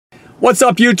What's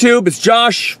up, YouTube? It's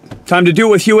Josh. Time to do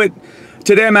it with Hewitt.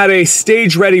 Today I'm at a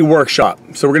stage ready workshop.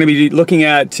 So we're going to be looking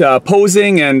at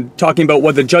posing and talking about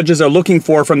what the judges are looking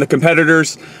for from the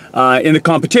competitors in the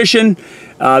competition.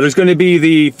 There's going to be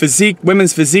the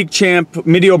women's physique champ,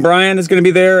 Mitty O'Brien is going to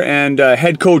be there, and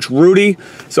head coach Rudy.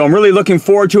 So I'm really looking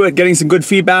forward to it, getting some good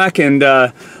feedback and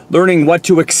learning what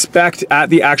to expect at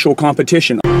the actual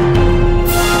competition.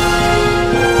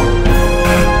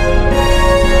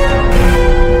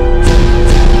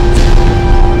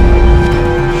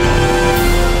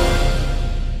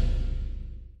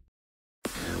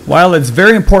 While it's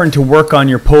very important to work on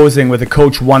your posing with a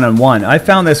coach one-on-one, I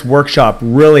found this workshop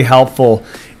really helpful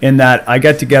in that I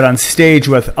get to get on stage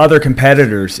with other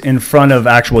competitors in front of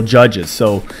actual judges.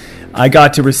 So I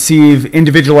got to receive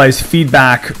individualized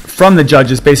feedback from the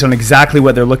judges based on exactly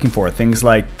what they're looking for. Things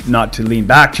like not to lean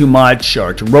back too much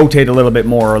or to rotate a little bit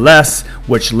more or less,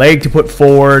 which leg to put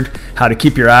forward, how to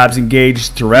keep your abs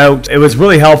engaged throughout. It was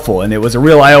really helpful, and it was a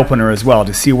real eye-opener as well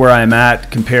to see where I'm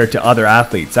at compared to other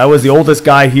athletes. I was the oldest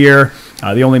guy here,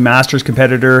 the only Masters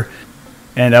competitor,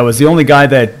 and I was the only guy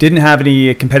that didn't have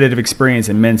any competitive experience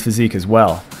in men's physique as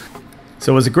well.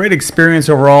 So it was a great experience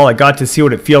overall. I got to see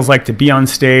what it feels like to be on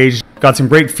stage. Got some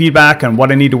great feedback on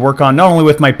what I need to work on, not only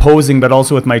with my posing, but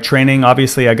also with my training.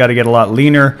 Obviously, I got to get a lot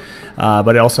leaner,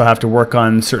 but I also have to work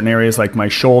on certain areas like my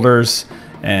shoulders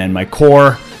and my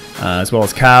core, as well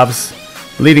as calves,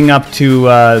 leading up to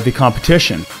the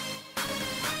competition.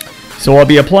 So I'll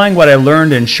be applying what I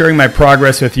learned and sharing my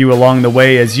progress with you along the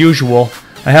way as usual.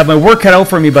 I have my work cut out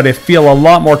for me, but I feel a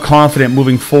lot more confident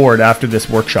moving forward after this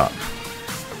workshop.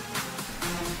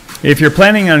 If you're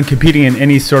planning on competing in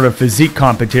any sort of physique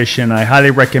competition, I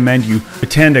highly recommend you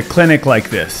attend a clinic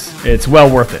like this. It's well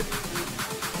worth it.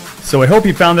 So I hope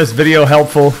you found this video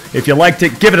helpful. If you liked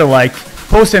it, give it a like.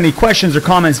 Post any questions or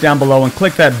comments down below and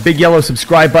click that big yellow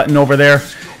subscribe button over there.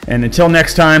 And until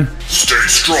next time, stay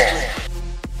strong.